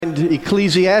find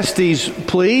Ecclesiastes,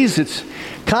 please. It's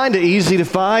kind of easy to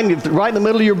find. Right in the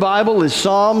middle of your Bible is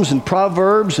Psalms and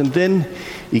Proverbs, and then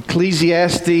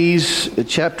Ecclesiastes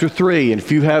chapter 3. And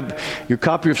if you have your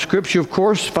copy of Scripture, of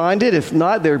course, find it. If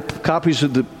not, there are copies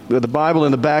of the Bible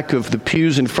in the back of the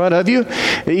pews in front of you.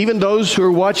 Even those who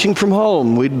are watching from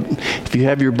home, if you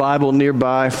have your Bible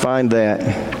nearby, find that.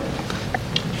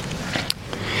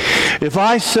 If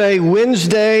I say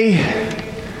Wednesday,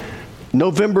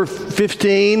 November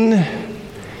 15,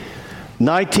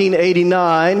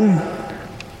 1989,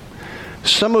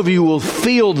 some of you will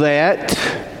feel that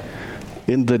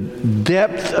in the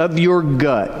depth of your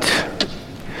gut.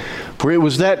 For it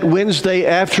was that Wednesday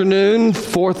afternoon,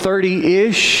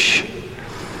 4:30-ish,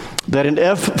 that an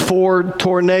F4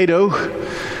 tornado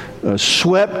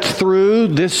swept through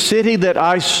this city that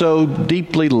I so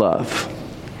deeply love.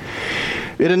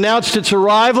 It announced its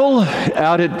arrival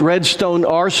out at Redstone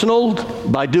Arsenal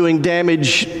by doing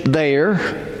damage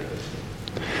there.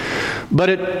 But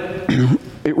it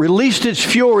released its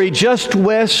fury just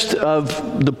west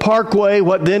of the parkway,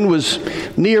 what was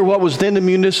then the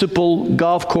municipal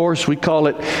golf course. We call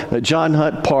it John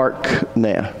Hunt Park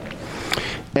now.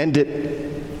 And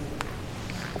it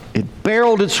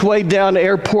barreled its way down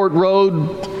Airport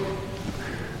Road,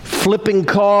 flipping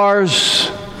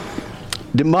cars,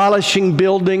 demolishing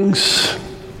buildings.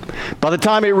 By the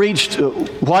time it reached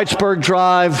Whitesburg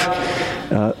Drive,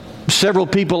 several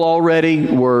people already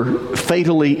were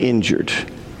fatally injured.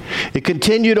 It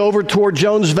continued over toward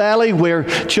Jones Valley, where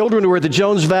children were at the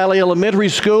Jones Valley Elementary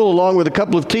School, along with a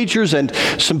couple of teachers and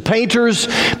some painters.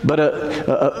 But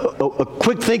a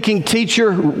quick-thinking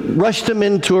teacher rushed them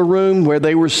into a room where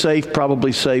they were safe,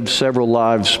 probably saved several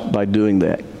lives by doing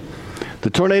that. The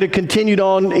tornado continued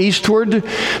on eastward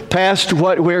past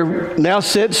where now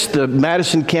sits the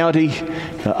Madison County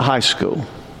High School.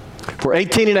 For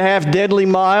 18 and a half deadly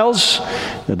miles,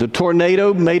 the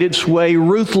tornado made its way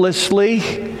ruthlessly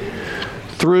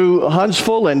through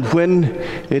Huntsville, and when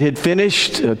it had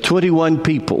finished, 21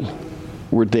 people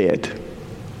were dead.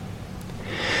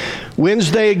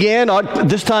 Wednesday again,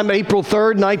 this time April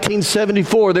 3rd,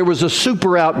 1974, there was a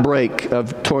super outbreak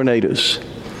of tornadoes.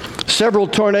 Several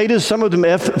tornadoes, some of them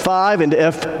F5 and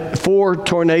F4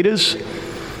 tornadoes,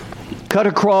 cut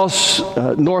across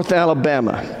North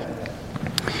Alabama.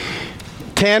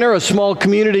 Tanner, a small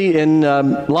community in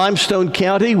Limestone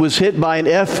County, was hit by an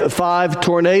F5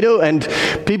 tornado, and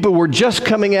people were just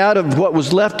coming out of what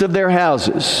was left of their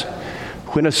houses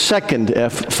when a second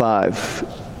F5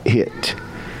 hit.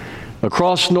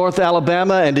 Across North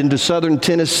Alabama and into southern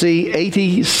Tennessee,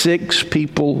 86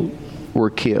 people were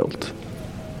killed.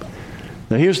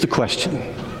 Now here's the question.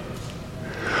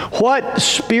 What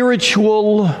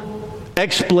spiritual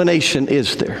explanation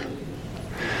is there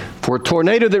for a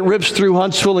tornado that rips through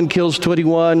Huntsville and kills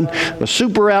 21, a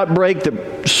super outbreak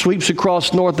that sweeps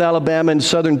across North Alabama and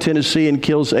southern Tennessee and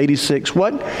kills 86?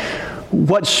 What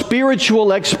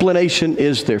spiritual explanation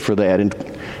is there for that? And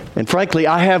frankly,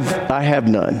 I have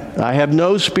none. I have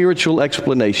no spiritual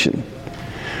explanation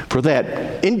for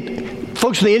that.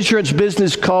 Folks in the insurance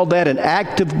business call that an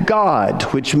act of God,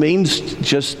 which means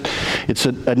it's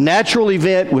a natural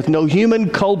event with no human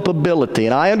culpability.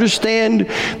 And I understand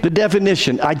the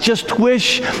definition. I just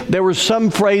wish there was some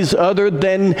phrase other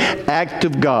than act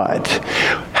of God.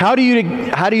 How do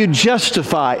you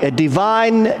justify a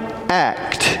divine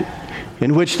act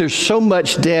in which there's so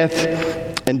much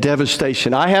death and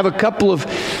devastation? I have a couple of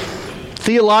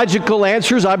theological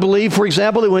answers. I believe, for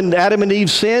example, that when Adam and Eve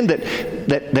sinned,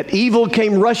 that evil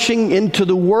came rushing into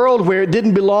the world where it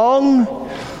didn't belong.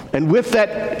 And with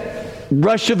that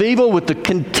rush of evil, with the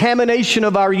contamination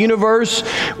of our universe,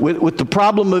 with the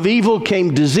problem of evil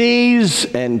came disease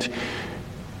and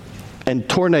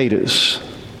tornadoes.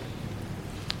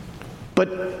 But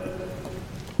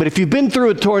if you've been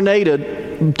through a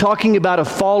tornado, talking about a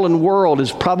fallen world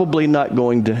is probably not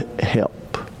going to help.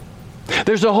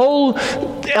 There's a whole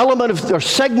element or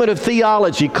segment of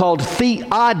theology called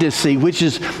theodicy, which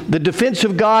is the defense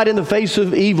of God in the face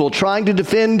of evil, trying to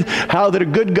defend how that a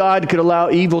good God could allow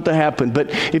evil to happen. But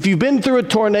if you've been through a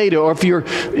tornado, or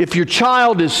if your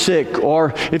child is sick,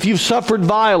 or if you've suffered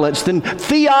violence, then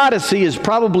theodicy is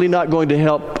probably not going to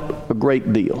help a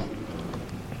great deal.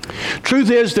 Truth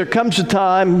is, there comes a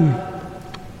time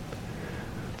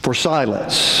for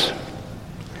silence.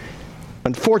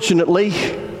 Unfortunately,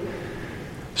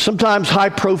 sometimes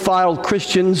high-profile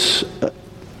Christians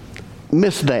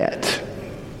miss that.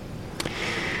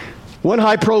 One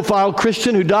high-profile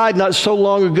Christian who died not so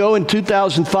long ago in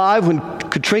 2005 when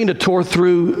Katrina tore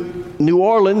through New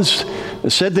Orleans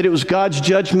said that it was God's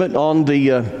judgment on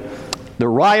the the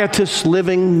riotous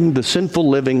living, the sinful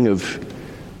living of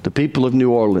the people of New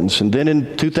Orleans. And then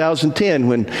in 2010,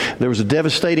 when there was a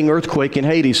devastating earthquake in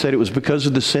Haiti, said it was because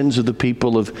of the sins of the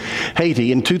people of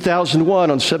Haiti. In 2001,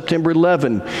 on September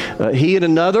 11, he and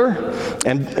another,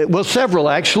 several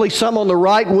actually, some on the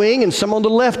right wing and some on the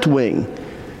left wing,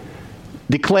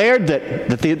 declared that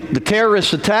the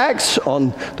terrorist attacks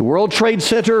on the World Trade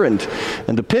Center and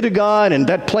the Pentagon and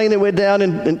that plane that went down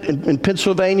in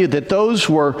Pennsylvania, that those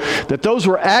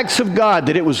were acts of God,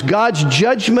 that it was God's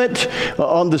judgment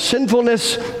on the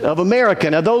sinfulness of America.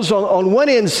 Now, those on one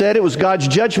end said it was God's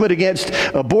judgment against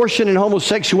abortion and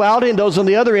homosexuality, and those on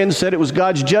the other end said it was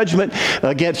God's judgment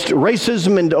against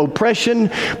racism and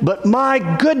oppression. But my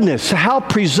goodness, how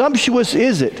presumptuous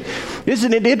is it?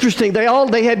 Isn't it interesting?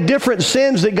 They had different sins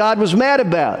that God was mad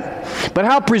about. But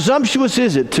how presumptuous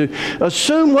is it to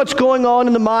assume what's going on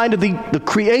in the mind of the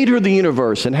creator of the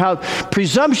universe? And how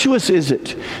presumptuous is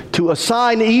it to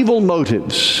assign evil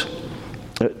motives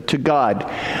to God?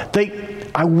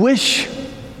 I wish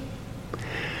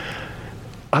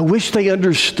they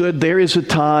understood there's a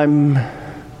time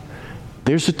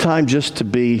just to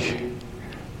be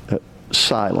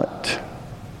silent.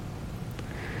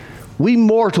 We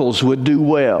mortals would do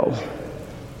well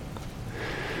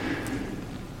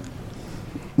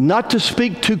not to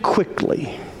speak too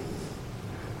quickly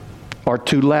or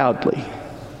too loudly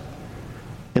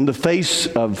in the face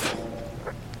of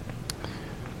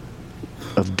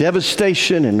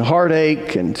devastation and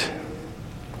heartache and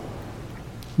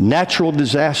natural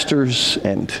disasters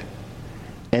and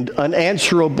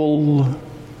unanswerable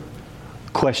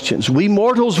questions. We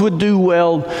mortals would do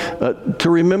well to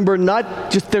remember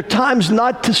there are times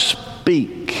not to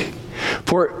speak,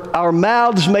 for our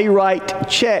mouths may write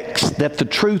checks that the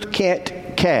truth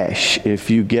can't cash, if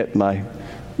you get my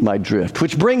drift.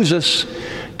 Which brings us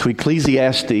to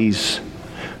Ecclesiastes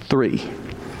 3.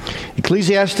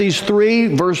 Ecclesiastes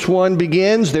 3 verse 1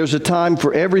 begins, "There's a time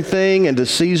for everything and a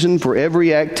season for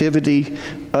every activity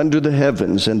under the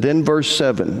heavens." And then verse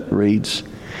 7 reads,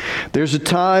 "There's a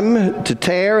time to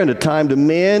tear and a time to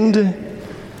mend.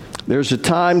 There's a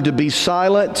time to be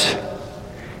silent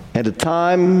and a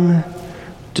time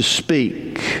to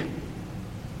speak."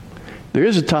 There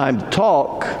is a time to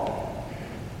talk,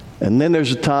 and then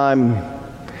there's a time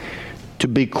to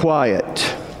be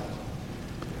quiet.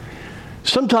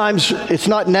 Sometimes it's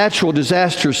not natural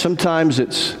disasters. Sometimes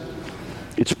it's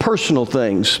personal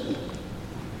things.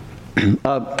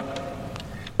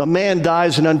 A man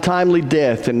dies an untimely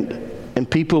death, and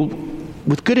people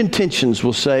with good intentions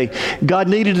will say, God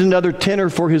needed another tenor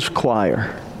for his choir.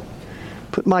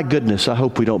 But my goodness, I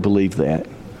hope we don't believe that.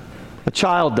 A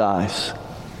child dies,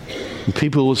 and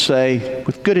people will say,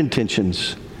 with good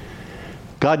intentions,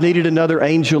 God needed another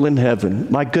angel in heaven.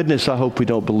 My goodness, I hope we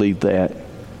don't believe that.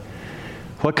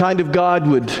 What kind of God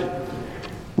would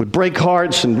break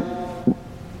hearts and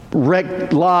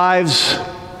wreck lives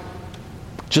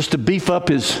just to beef up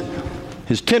his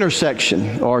tenor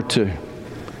section, or to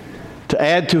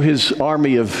add to his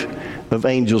army of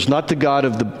angels? Not the God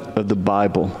of the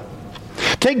Bible.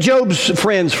 Take Job's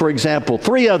friends, for example.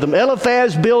 3 of them: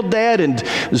 Eliphaz, Bildad, and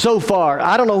Zophar.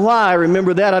 I don't know why I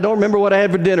remember that. I don't remember what I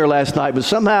had for dinner last night, but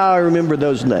somehow I remember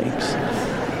those names.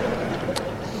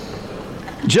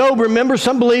 Job, remember,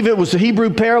 some believe it was a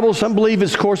Hebrew parable, some believe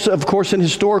it's of course an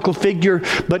historical figure,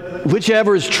 but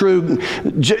whichever is true,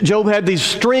 Job had these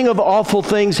string of awful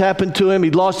things happen to him.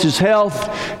 He lost his health,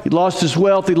 he lost his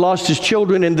wealth, he lost his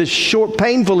children in this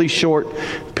painfully short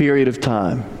period of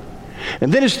time.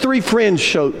 And then his 3 friends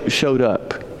showed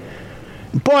up.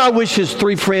 Boy, I wish his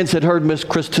 3 friends had heard Miss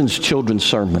Kristen's children's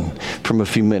sermon from a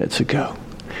few minutes ago,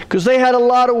 because they had a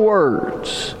lot of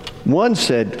words. One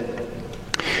said,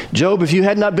 Job, if you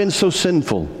had not been so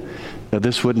sinful,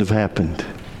 this wouldn't have happened.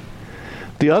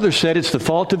 The other said, it's the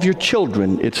fault of your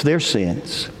children. It's their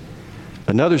sins.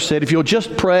 Another said, if you'll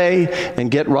just pray and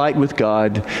get right with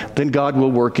God, then God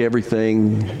will work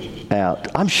everything out.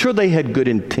 I'm sure they had good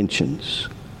intentions.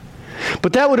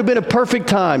 But that would have been a perfect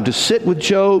time to sit with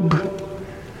Job,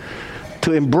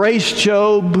 to embrace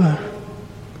Job,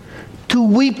 to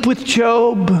weep with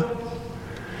Job,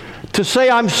 to say,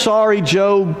 I'm sorry,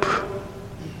 Job,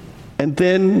 and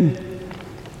then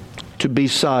to be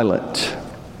silent.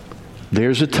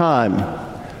 There's a time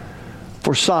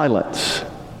for silence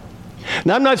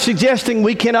Now, I'm not suggesting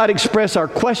we cannot express our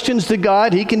questions to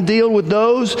God. He can deal with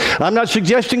those. I'm not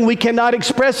suggesting we cannot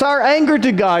express our anger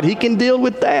to God. He can deal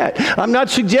with that. I'm not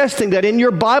suggesting that in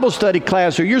your Bible study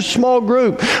class or your small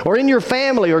group or in your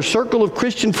family or circle of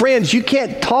Christian friends, you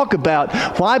can't talk about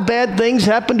why bad things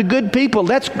happen to good people.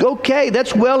 That's okay.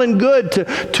 That's well and good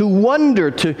to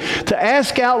wonder, to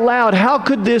ask out loud, how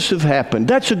could this have happened?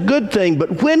 That's a good thing.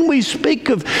 But when we speak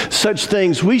of such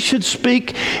things, we should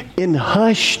speak in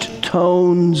hushed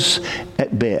tones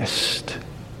at best.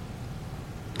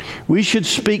 We should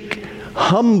speak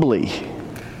humbly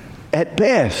at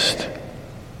best,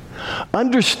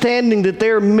 understanding that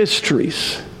there are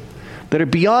mysteries that are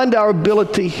beyond our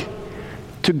ability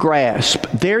to grasp.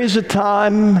 There's a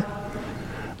time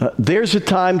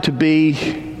to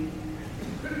be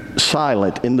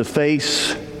silent in the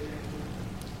face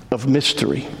of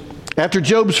mystery. After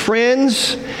Job's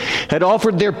friends had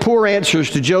offered their poor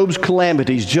answers to Job's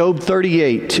calamities, Job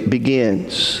 38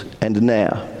 begins. And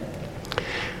now,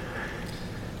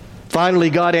 finally,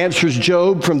 God answers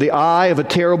Job from the eye of a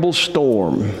terrible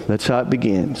storm. That's how it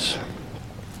begins.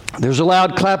 There's a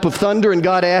loud clap of thunder, and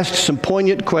God asks some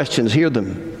poignant questions. Hear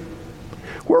them.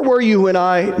 Where were you when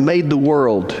I made the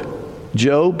world,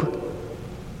 Job?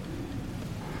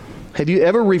 Have you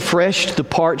ever refreshed the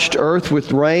parched earth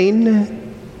with rain?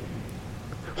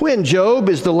 When, Job,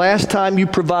 is the last time you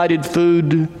provided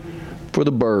food for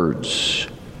the birds?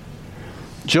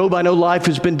 Job, I know life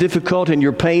has been difficult and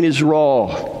your pain is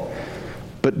raw.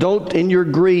 But don't, in your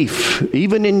grief,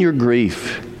 even in your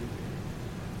grief,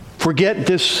 forget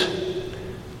this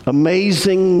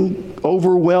amazing,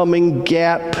 overwhelming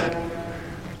gap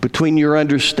between your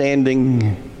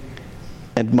understanding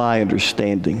and my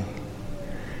understanding.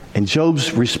 And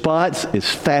Job's response is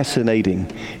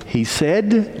fascinating. He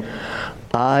said,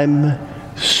 I'm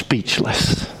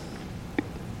speechless.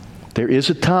 There is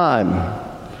a time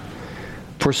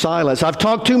for silence. I've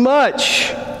talked too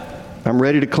much. I'm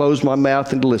ready to close my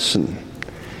mouth and listen.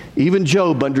 Even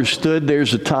Job understood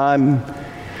there's a time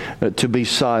to be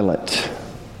silent.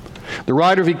 The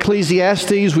writer of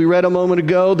Ecclesiastes, we read a moment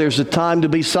ago, there's a time to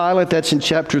be silent. That's in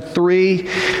chapter 3,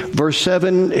 verse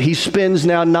 7. He spends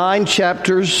now 9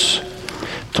 chapters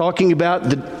talking about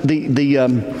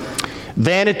the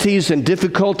vanities and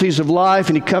difficulties of life,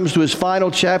 and he comes to his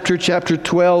final chapter, chapter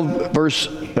 12, verse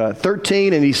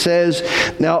 13, and he says,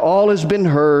 now all has been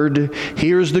heard.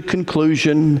 Here's the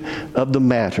conclusion of the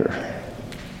matter.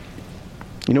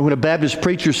 You know, when a Baptist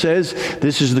preacher says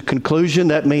this is the conclusion,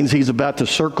 that means he's about to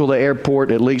circle the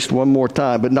airport at least one more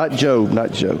time, but not Job,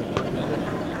 not Job.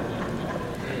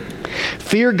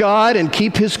 Fear God and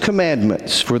keep His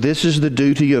commandments, for this is the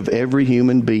duty of every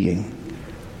human being.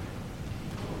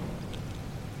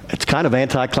 It's kind of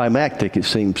anticlimactic, it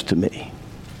seems to me.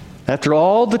 After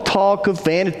all the talk of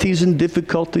vanities and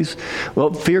difficulties,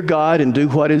 well, fear God and do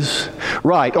what is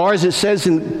right. Or as it says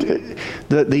in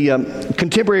the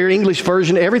contemporary English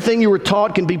version, everything you were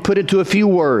taught can be put into a few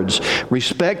words.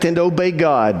 Respect and obey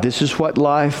God. This is what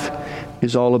life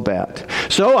is all about.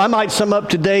 So I might sum up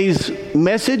today's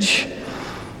message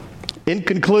in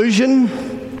conclusion,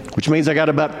 which means I got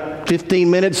about 15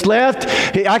 minutes left.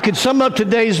 I could sum up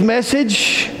today's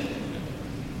message.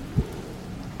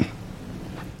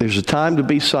 There's a time to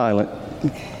be silent,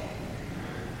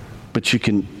 but you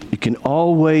can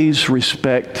always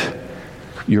respect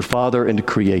your Father and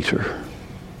Creator.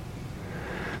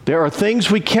 There are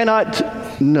things we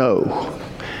cannot know.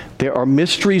 There are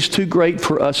mysteries too great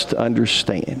for us to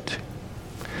understand.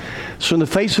 So in the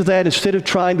face of that, instead of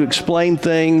trying to explain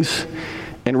things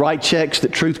and write checks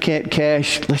that truth can't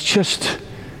cash, let's just,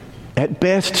 at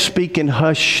best, speak in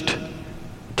hushed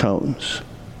tones.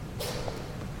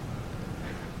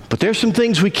 But there's some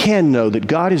things we can know, that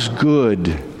God is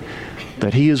good,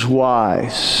 that He is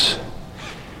wise,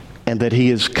 and that He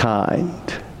is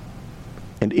kind.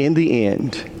 And in the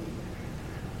end,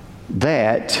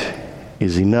 that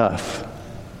is enough.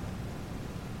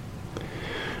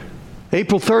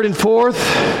 April 3rd and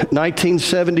 4th,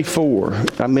 1974.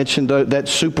 I mentioned that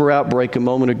super outbreak a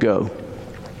moment ago.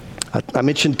 I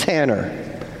mentioned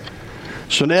Tanner.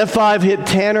 So an F5 hit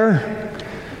Tanner.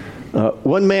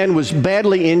 One man was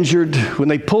badly injured. When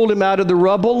they pulled him out of the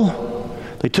rubble,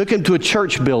 they took him to a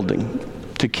church building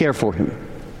to care for him.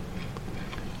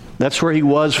 That's where he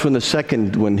was when the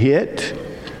second one hit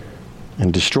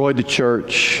and destroyed the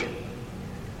church,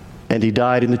 and he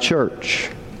died in the church.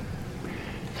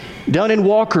 Down in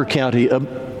Walker County,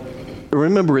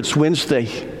 remember it's Wednesday,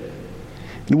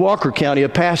 in Walker County, a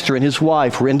pastor and his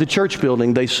wife were in the church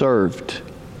building they served,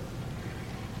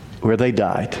 where they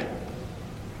died.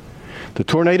 The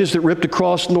tornadoes that ripped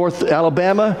across North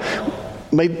Alabama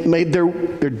made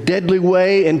their deadly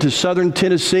way into southern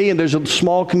Tennessee, and there's a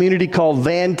small community called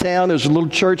Vantown. There's a little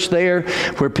church there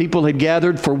where people had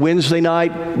gathered for Wednesday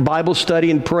night Bible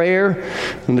study and prayer,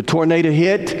 and the tornado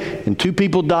hit, and 2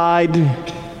 people died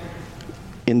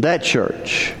in that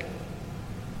church.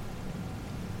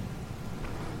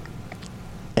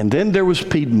 And then there was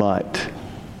Piedmont,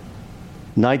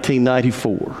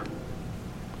 1994.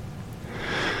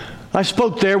 I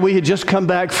spoke there. We had just come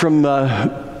back from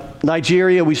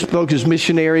Nigeria. We spoke as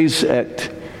missionaries at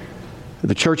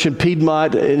the church in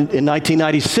Piedmont in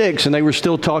 1996, and they were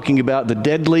still talking about the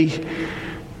deadly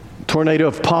tornado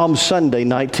of Palm Sunday,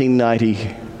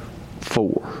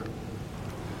 1994.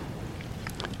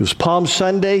 It was Palm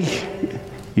Sunday,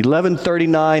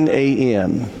 11:39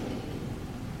 a.m.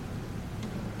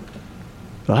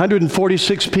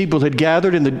 146 people had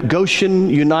gathered in the Goshen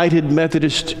United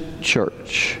Methodist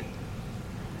Church,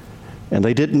 and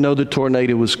they didn't know the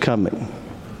tornado was coming.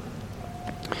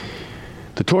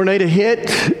 The tornado hit,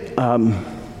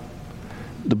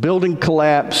 the building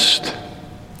collapsed.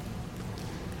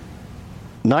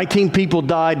 19 people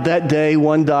died that day,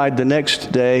 1 died the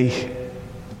next day.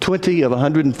 20 of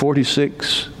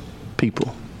 146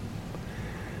 people,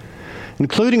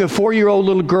 including a 4-year-old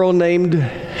little girl named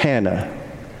Hannah,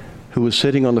 who was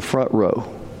sitting on the front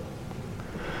row,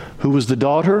 who was the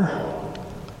daughter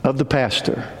of the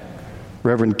pastor,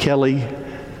 Reverend Kelly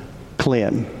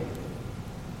Clem.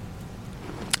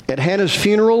 At Hannah's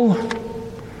funeral,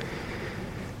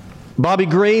 Bobby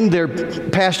Green, their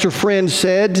pastor friend,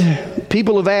 said,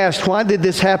 "People have asked, why did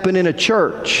this happen in a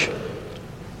church?"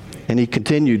 And he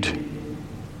continued,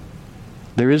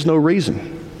 "There is no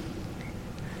reason.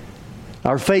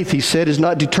 Our faith," he said, "is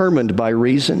not determined by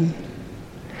reason.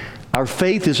 Our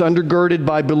faith is undergirded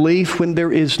by belief when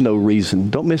there is no reason."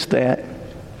 Don't miss that.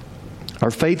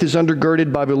 Our faith is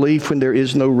undergirded by belief when there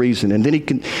is no reason. And then he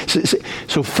can,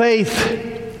 so faith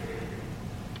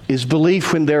is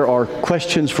belief when there are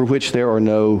questions for which there are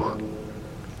no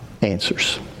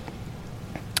answers.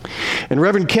 And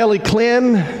Reverend Kelly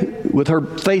Clem, with her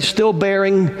face still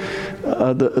bearing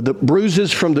the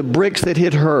bruises from the bricks that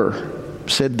hit her,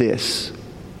 said this.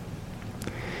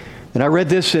 And I read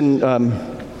this in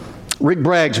Rick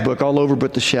Bragg's book, All Over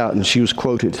But the Shoutin'. She was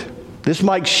quoted. "This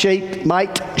might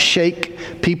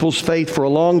shake people's faith for a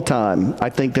long time. I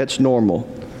think that's normal."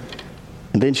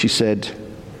 And then she said,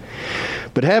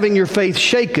 "But having your faith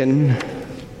shaken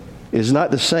is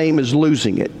not the same as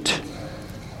losing it.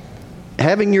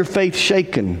 Having your faith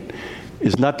shaken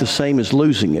is not the same as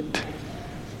losing it."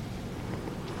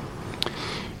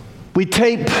 We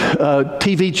tape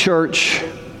TV Church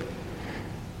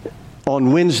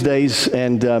on Wednesdays,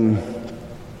 and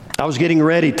I was getting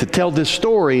ready to tell this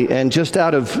story, and just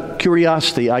out of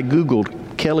curiosity, I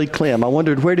Googled Kelly Clem. I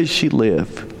wondered, where does she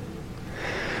live?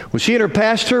 Well, she and her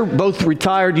pastor, both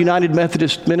retired United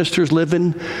Methodist ministers, live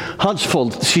in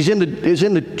Huntsville. She's is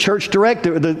in the church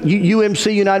directory, the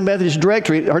UMC United Methodist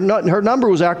directory. Her number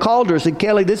was, I called her. I said,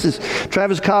 "Kelly, this is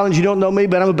Travis Collins. You don't know me,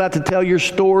 but I'm about to tell your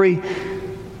story."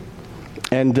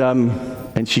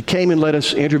 And she came and let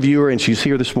us interview her, and she's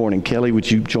here this morning. Kelly,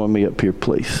 would you join me up here,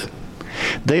 please?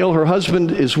 Dale, her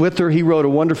husband, is with her. He wrote a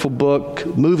wonderful book,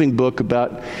 moving book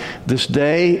about this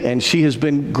day, and she has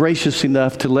been gracious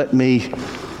enough to let me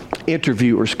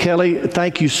interview her. Kelly,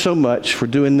 thank you so much for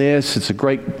doing this. It's a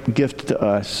great gift to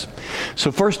us.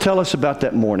 So first, tell us about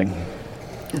that morning.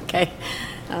 Okay.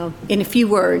 In a few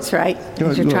words, right?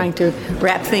 As you're trying to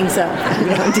wrap things up.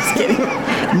 No, I'm just kidding.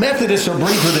 Methodists are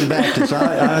briefer than Baptists.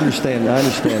 I understand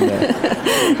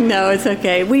that. No, it's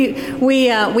okay. We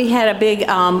had a big,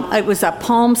 it was a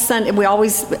Palm Sunday. We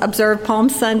always observe Palm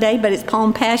Sunday, but it's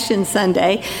Palm Passion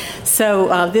Sunday.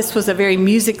 So this was a very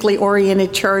musically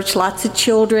oriented church, lots of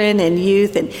children and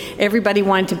youth, and everybody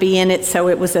wanted to be in it. So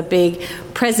it was a big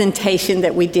presentation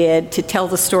that we did to tell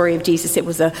the story of Jesus. It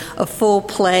was a full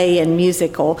play and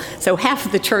musical. So half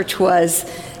of the church was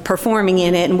performing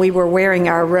in it, and we were wearing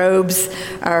our robes,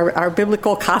 our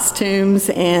biblical costumes,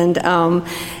 and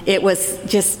it was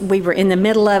just, we were in the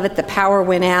middle of it. The power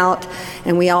went out,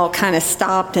 and we all kind of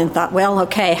stopped and thought, well,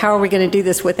 okay, how are we going to do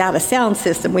this without a sound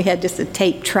system? We had just a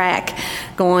tape track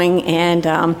going,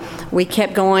 and we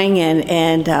kept going,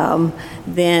 and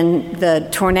then the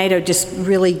tornado just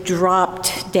really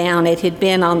dropped down. It had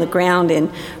been on the ground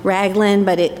in Raglan,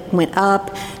 but it went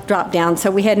up, dropped down. So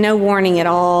we had no warning at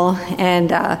all,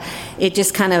 and it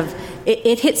just kind of,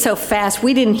 it hit so fast.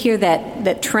 We didn't hear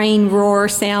that train roar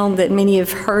sound that many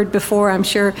have heard before, I'm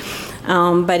sure,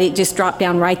 but it just dropped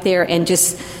down right there and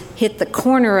just hit the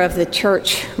corner of the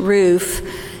church roof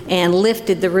and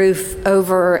lifted the roof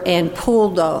over and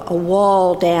pulled a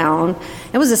wall down.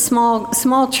 It was a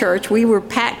small church. We were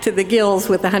packed to the gills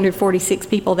with 146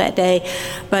 people that day,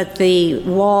 but the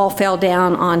wall fell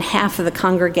down on half of the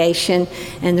congregation,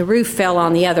 and the roof fell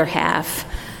on the other half.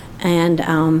 And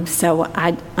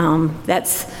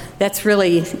that's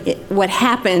really what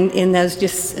happened in those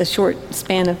just a short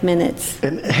span of minutes.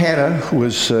 And Hannah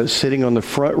was sitting on the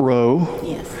front row.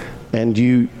 Yes. And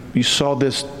you saw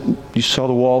this. You saw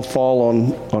the wall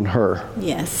fall on her.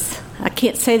 Yes. I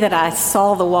can't say that I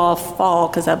saw the wall fall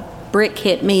because a brick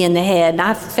hit me in the head, and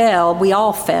I fell. We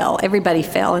all fell. Everybody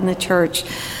fell in the church.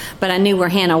 But I knew where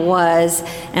Hannah was,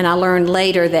 and I learned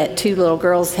later that two little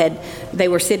girls they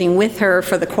were sitting with her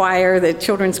for the choir, the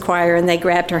children's choir, and they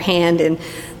grabbed her hand and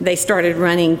they started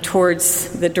running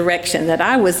towards the direction that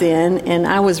I was in, and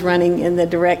I was running in the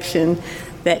direction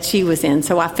that she was in.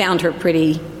 So I found her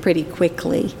pretty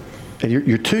quickly. And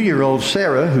your 2-year-old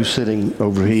Sarah, who's sitting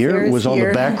over here, Sarah's was on here.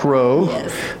 the back row.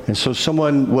 Yes. And so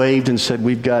someone waved and said,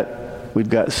 "We've got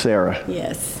Sarah."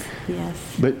 Yes.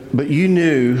 But you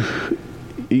knew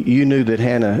that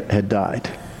Hannah had died.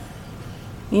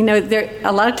 You know,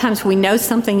 a lot of times we know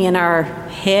something in our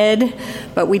head,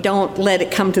 but we don't let it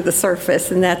come to the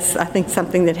surface, and that's, I think,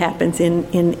 something that happens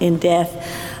in death.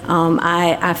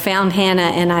 I found Hannah,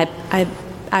 and I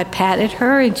patted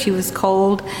her, and she was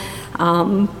cold.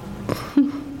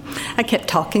 I kept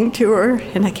talking to her,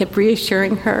 and I kept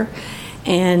reassuring her,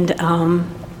 and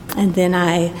then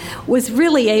I was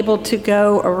really able to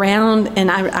go around,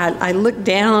 and I looked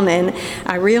down, and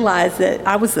I realized that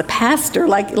I was the pastor,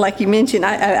 like you mentioned.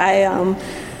 I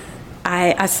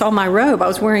saw my robe. I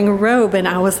was wearing a robe, and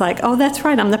I was like, "Oh, that's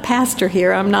right. I'm the pastor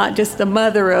here. I'm not just the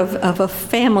mother of a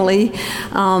family."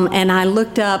 And I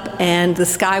looked up, and the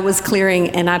sky was clearing,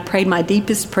 and I prayed my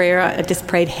deepest prayer. I just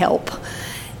prayed help,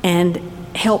 and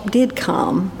help did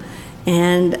come.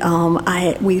 And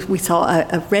we saw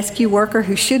a rescue worker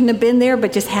who shouldn't have been there,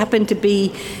 but just happened to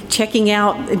be checking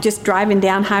out, just driving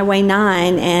down Highway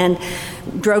 9, and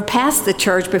drove past the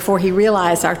church before he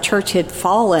realized our church had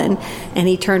fallen. And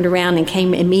he turned around and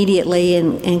came immediately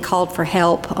and called for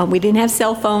help. We didn't have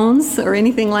cell phones or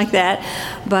anything like that,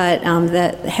 but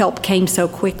the help came so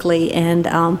quickly. And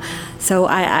so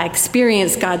I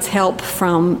experienced God's help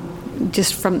from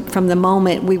the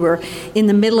moment we were in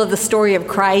the middle of the story of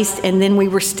Christ, and then we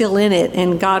were still in it,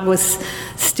 and God was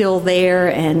still there,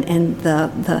 and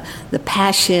the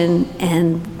passion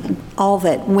and all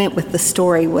that went with the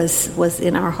story was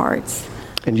in our hearts.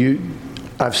 And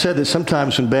I've said that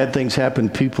sometimes when bad things happen,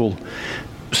 people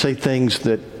say things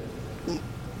that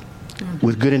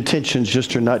with good intentions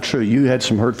just are not true. You had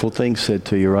some hurtful things said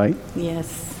to you, right?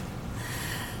 Yes.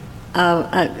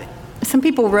 Some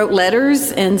people wrote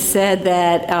letters and said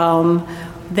that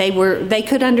they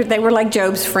were like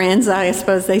Job's friends. I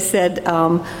suppose they said,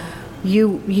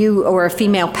 you are a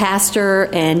female pastor,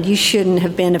 and you shouldn't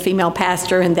have been a female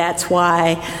pastor, and that's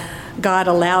why God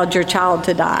allowed your child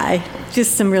to die.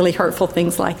 Just some really hurtful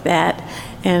things like that.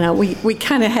 And we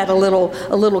kind of had a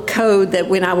little code that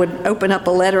when I would open up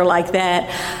a letter like that,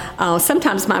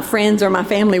 sometimes my friends or my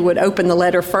family would open the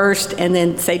letter first and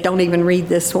then say, "Don't even read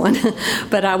this one."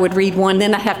 But I would read one.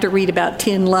 Then I have to read about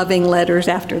 10 loving letters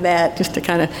after that just to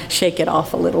kind of shake it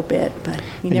off a little bit. But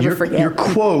you never forget. Your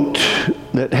quote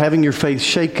that having your faith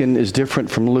shaken is different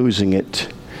from losing it,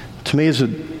 to me is a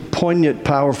poignant,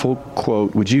 powerful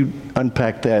quote. Would you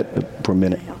unpack that for a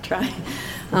minute? I'll try.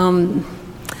 I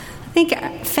think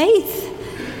faith,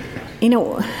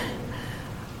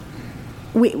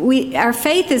 our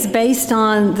faith is based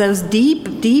on those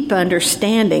deep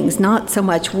understandings, not so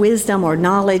much wisdom or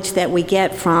knowledge that we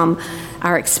get from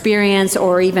our experience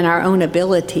or even our own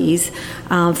abilities.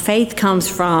 Faith comes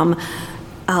from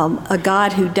a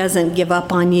God who doesn't give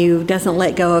up on you, doesn't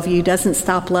let go of you, doesn't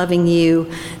stop loving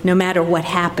you, no matter what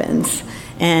happens.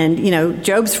 And,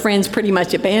 Job's friends pretty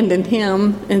much abandoned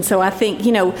him. And so I think,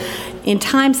 in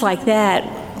times like that,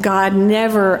 I've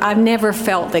never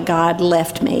felt that God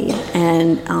left me.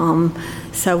 And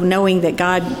so knowing that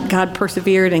God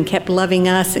persevered and kept loving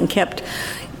us and kept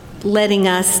letting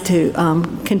us to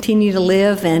continue to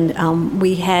live. And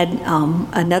we had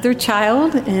another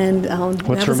child, and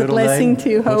that was a blessing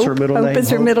to Hope. What's her middle name? Hope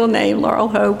is her middle name, Laurel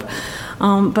Hope.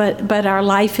 But our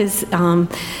life is...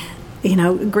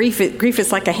 grief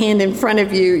is like a hand in front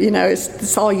of you.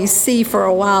 It's all you see for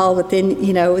a while, but then,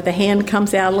 the hand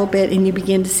comes out a little bit and you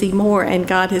begin to see more. And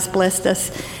God has blessed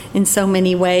us in so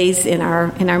many ways in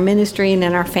our ministry and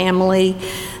in our family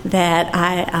that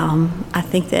I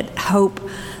think that hope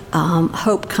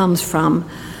comes from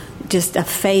just a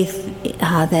faith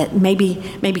that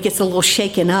maybe gets a little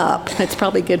shaken up. It's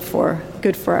probably good for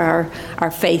good for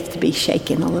our faith to be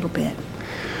shaken a little bit.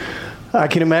 I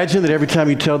can imagine that every time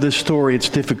you tell this story, it's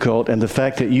difficult, and the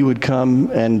fact that you would come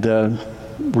and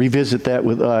revisit that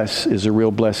with us is a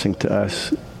real blessing to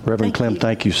us. Reverend Clem,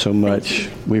 thank you so much.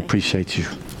 We appreciate you.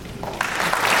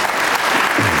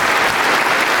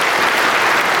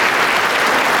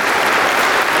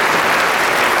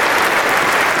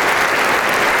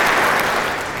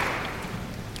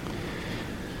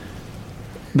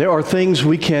 There are things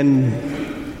we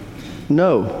can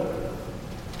know.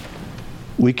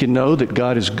 We can know that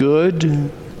God is good,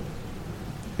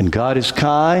 and God is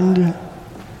kind,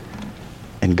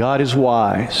 and God is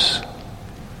wise.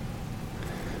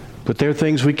 But there are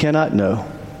things we cannot know.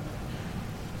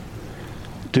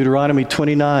 Deuteronomy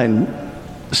 29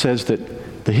 says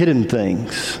that the hidden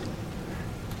things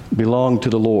belong to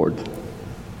the Lord.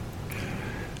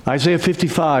 Isaiah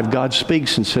 55, God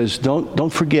speaks and says,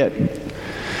 don't forget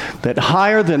that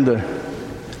higher than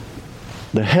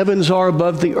the heavens are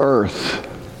above the earth,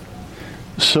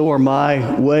 so are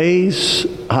my ways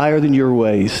higher than your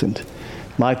ways, and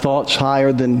my thoughts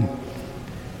higher than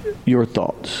your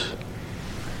thoughts.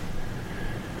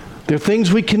 There are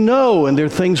things we can know, and there are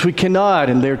things we cannot,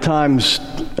 and there are times,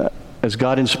 as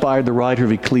God inspired the writer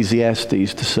of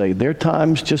Ecclesiastes to say, there are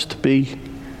times just to be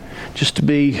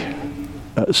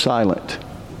silent.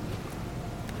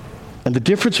 And the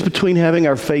difference between having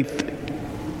our faith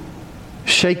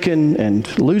shaken and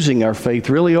losing our faith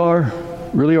really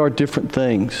are different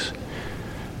things.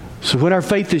 So when our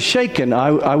faith is shaken,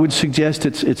 I would suggest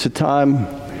it's a time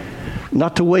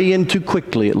not to weigh in too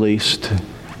quickly, at least,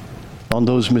 on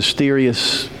those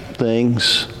mysterious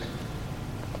things,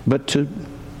 but to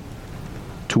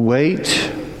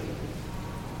wait,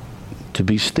 to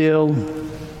be still,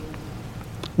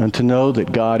 and to know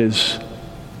that God is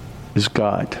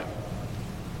God.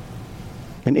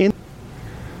 And in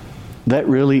that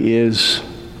really is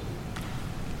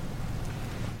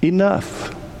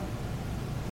enough.